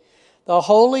Gabriel. "The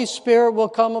Holy Spirit will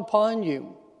come upon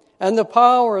you, and the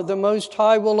power of the Most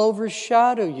High will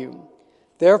overshadow you.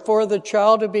 Therefore the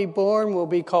child to be born will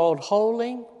be called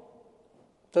Holy,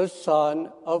 the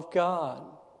Son of God."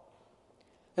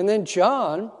 And then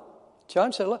John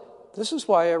said, "Look, this is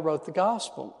why I wrote the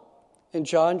gospel." In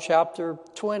John chapter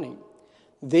 20,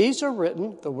 "These are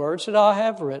written, the words that I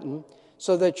have written,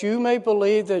 so that you may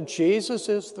believe that Jesus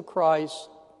is the Christ,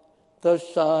 the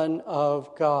Son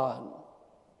of God."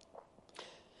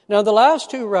 Now, the last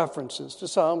 2 references to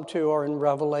Psalm 2 are in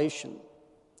Revelation.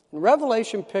 And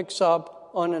Revelation picks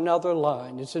up on another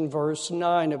line. It's in verse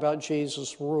 9 about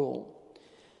Jesus' rule.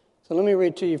 So let me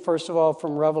read to you, first of all,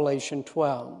 from Revelation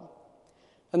 12.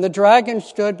 "And the dragon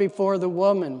stood before the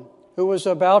woman who was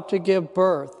about to give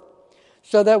birth,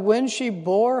 so that when she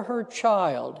bore her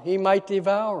child, he might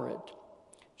devour it.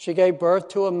 She gave birth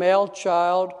to a male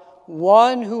child,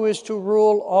 one who is to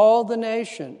rule all the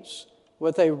nations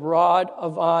with a rod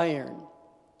of iron.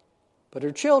 But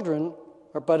her child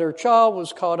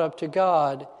was caught up to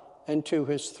God and to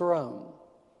his throne."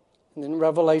 And then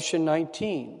Revelation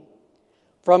 19.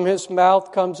 "From his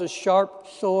mouth comes a sharp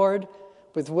sword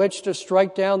with which to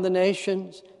strike down the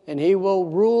nations, and he will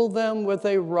rule them with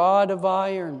a rod of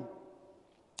iron.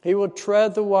 He will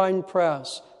tread the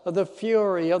winepress of the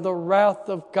fury of the wrath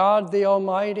of God the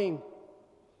Almighty.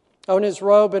 On his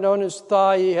robe and on his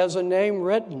thigh he has a name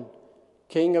written,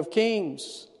 King of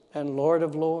Kings and Lord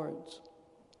of Lords."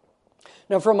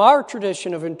 Now, from our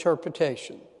tradition of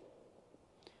interpretation,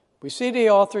 we see the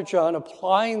author John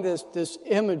applying this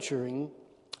imagery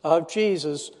of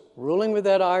Jesus ruling with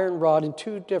that iron rod in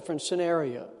 2 different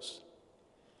scenarios.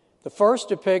 The first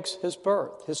depicts his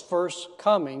birth, his first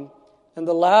coming, and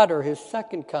the latter, his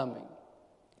second coming.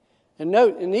 And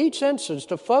note, in each instance,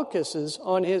 the focus is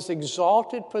on his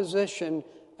exalted position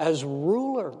as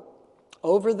ruler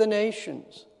over the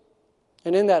nations.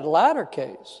 And in that latter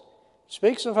case,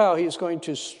 speaks of how he's going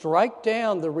to strike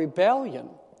down the rebellion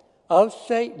of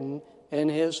Satan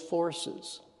and his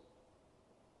forces.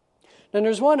 And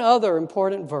there's one other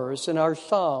important verse in our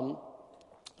psalm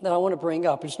that I want to bring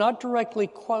up. It's not directly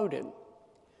quoted,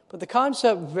 but the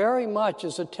concept very much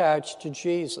is attached to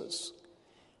Jesus.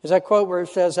 As I quote where it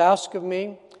says, "Ask of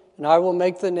me, and I will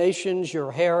make the nations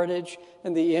your heritage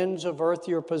and the ends of earth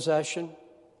your possession."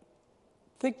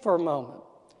 Think for a moment.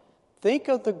 Think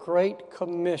of the Great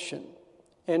Commission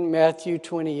in Matthew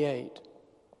 28.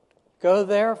 "Go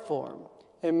therefore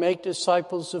and make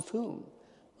disciples of whom?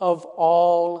 Of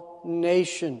all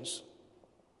nations."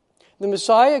 The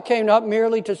Messiah came not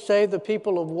merely to save the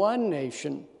people of one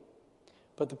nation,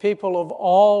 but the people of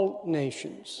all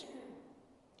nations.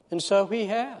 And so he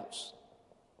has.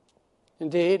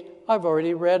 Indeed, I've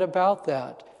already read about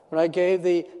that when I gave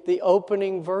the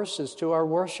opening verses to our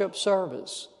worship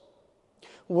service.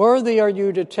 "Worthy are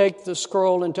you to take the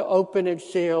scroll and to open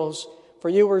its seals, for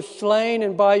you were slain,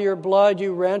 and by your blood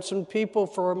you ransomed people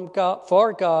for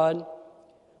God,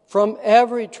 from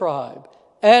every tribe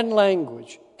and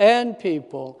language and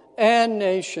people and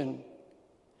nation.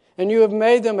 And you have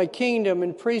made them a kingdom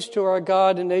and priests to our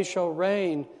God, and they shall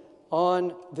reign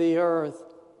on the earth."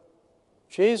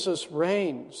 Jesus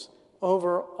reigns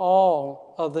over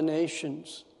all of the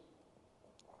nations.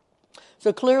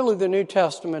 So clearly the New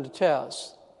Testament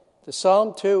attests that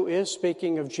Psalm 2 is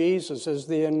speaking of Jesus as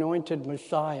the anointed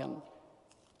Messiah.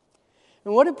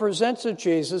 And what it presents of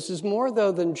Jesus is more,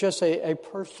 though, than just a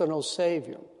personal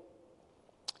Savior.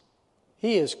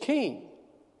 He is King.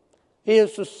 He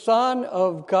is the Son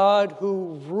of God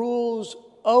who rules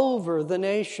over the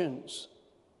nations.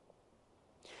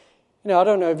 I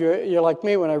don't know if you're like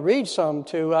me. When I read Psalm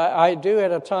 2, I do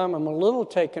at a time I'm a little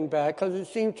taken back because it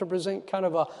seems to present kind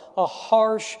of a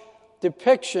harsh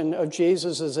depiction of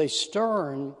Jesus as a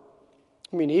stern,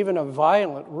 even a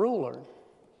violent ruler.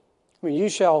 You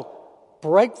shall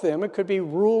break them. It could be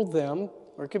rule them,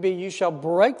 or it could be you shall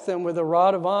break them with a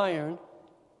rod of iron.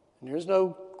 And there's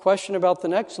no question about the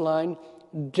next line,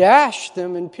 dash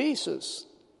them in pieces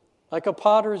like a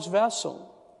potter's vessel.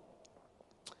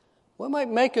 What might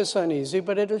make us uneasy,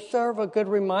 but it'll serve a good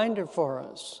reminder for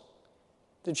us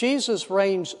that Jesus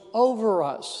reigns over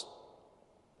us,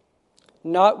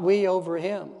 not we over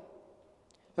him.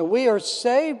 And we are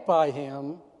saved by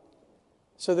him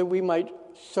so that we might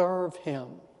serve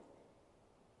him.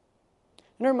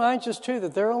 And it reminds us, too,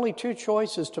 that there are only two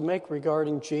choices to make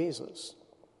regarding Jesus.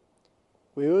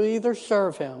 We will either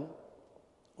serve him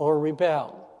or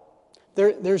rebel.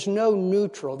 There's no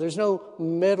neutral. There's no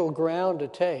middle ground to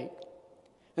take.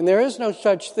 And there is no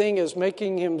such thing as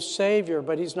making him Savior,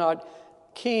 but he's not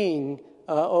king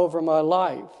over my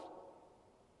life.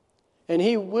 And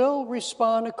he will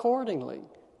respond accordingly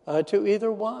to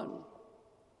either one.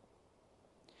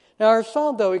 Now our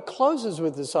psalm, though, it closes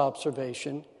with this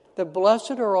observation that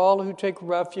blessed are all who take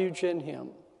refuge in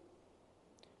him.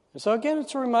 And so again,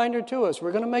 it's a reminder to us.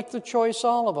 We're going to make the choice,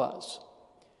 all of us.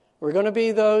 We're going to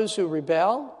be those who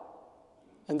rebel,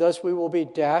 and thus we will be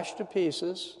dashed to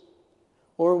pieces,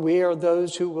 or we are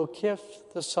those who will kiss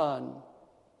the Son,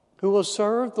 who will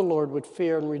serve the Lord with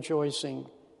fear and rejoicing.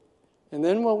 And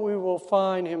then what we will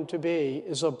find him to be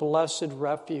is a blessed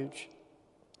refuge,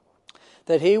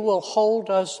 that he will hold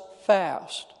us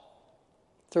fast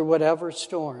through whatever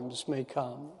storms may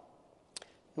come.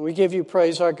 And we give you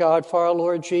praise, our God, for our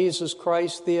Lord Jesus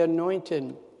Christ, the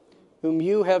anointed, whom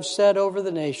you have set over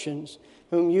the nations,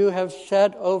 whom you have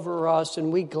set over us,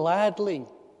 and we gladly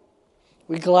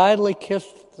kiss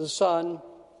the Son.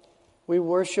 We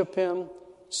worship him,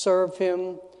 serve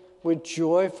him with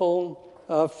joyful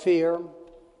fear,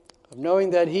 of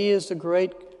knowing that he is the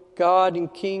great God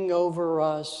and King over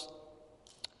us.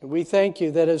 And we thank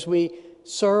you that as we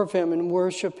serve him and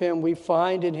worship him, we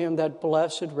find in him that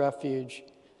blessed refuge,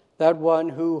 that one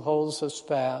who holds us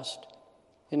fast.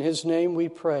 In his name we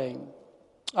pray.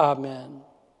 Amen.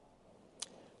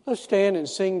 Let's stand and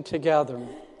sing together.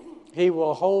 He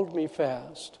will hold me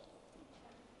fast.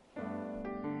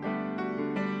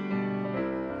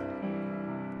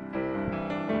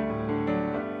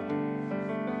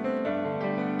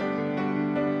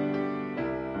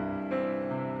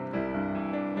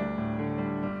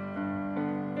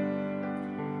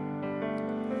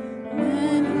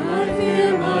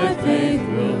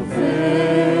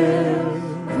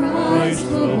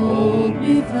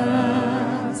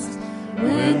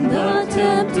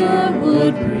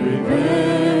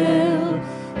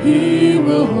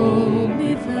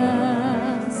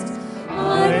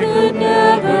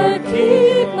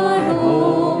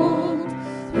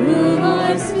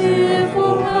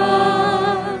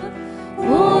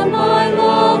 For my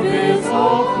love is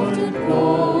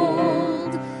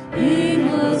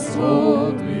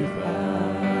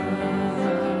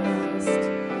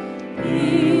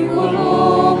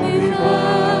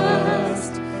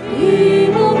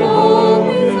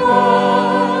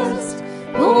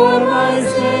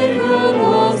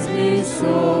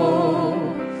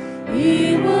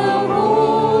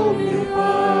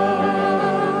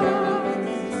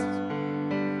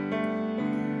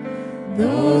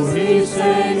Those he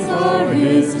saves are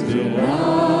his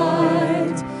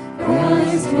delight.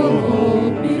 Christ will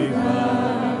hold me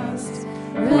fast.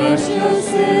 Precious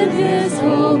in his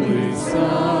holy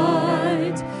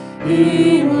sight,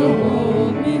 he will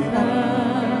hold me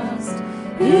fast.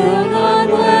 He'll not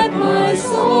let my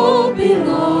soul be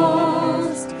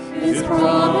lost. His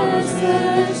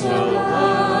promises shall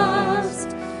last.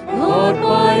 Bought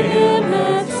by him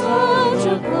at such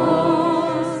a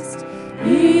cost,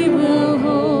 he will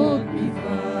hold me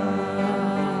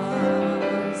fast.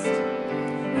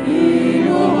 He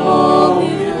will hold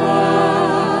me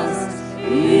fast.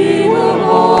 He will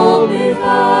hold me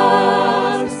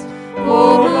fast.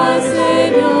 For my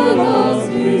Savior loves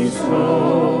me so.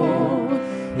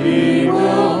 He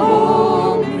will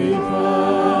hold me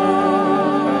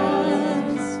fast.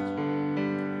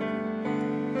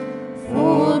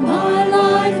 For my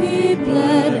life he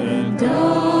bled and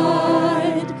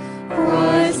died.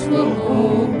 Christ will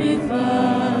hold me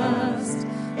fast.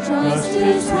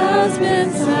 Justice has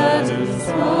been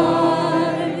satisfied.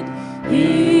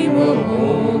 He will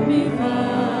hold me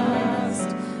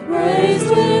fast. Raised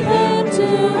with him to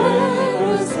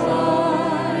endless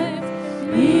life.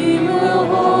 He will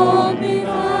hold me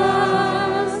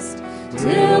fast.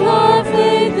 Till our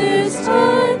faith is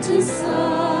turned to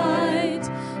sight.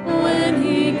 When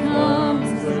he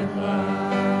comes at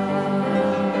last.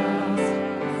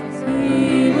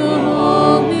 He will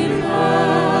hold me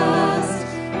fast.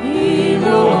 He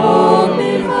will hold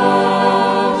me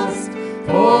fast.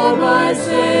 For my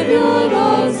Savior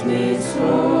loves me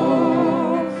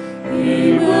so.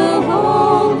 He will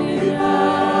hold me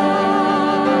fast.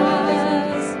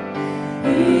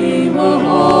 He will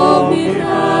hold me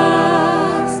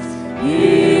fast.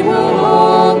 He will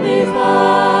hold me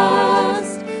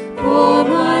fast. For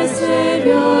my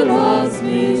Savior loves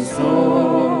me so.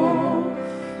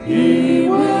 He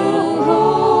will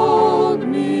hold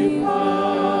me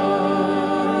fast.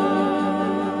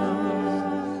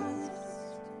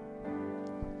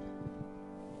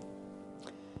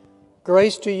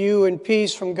 Grace to you and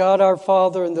peace from God our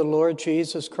Father and the Lord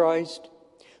Jesus Christ,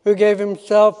 who gave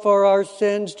himself for our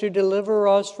sins to deliver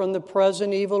us from the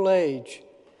present evil age,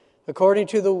 according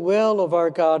to the will of our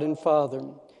God and Father,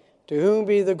 to whom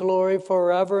be the glory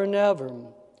forever and ever.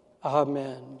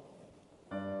 Amen.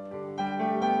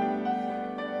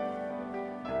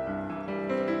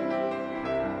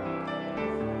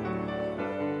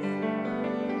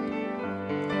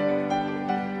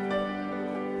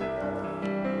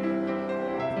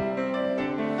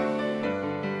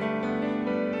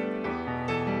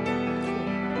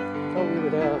 So we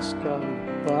would ask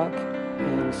Buck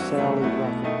and Sally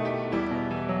Ruffin.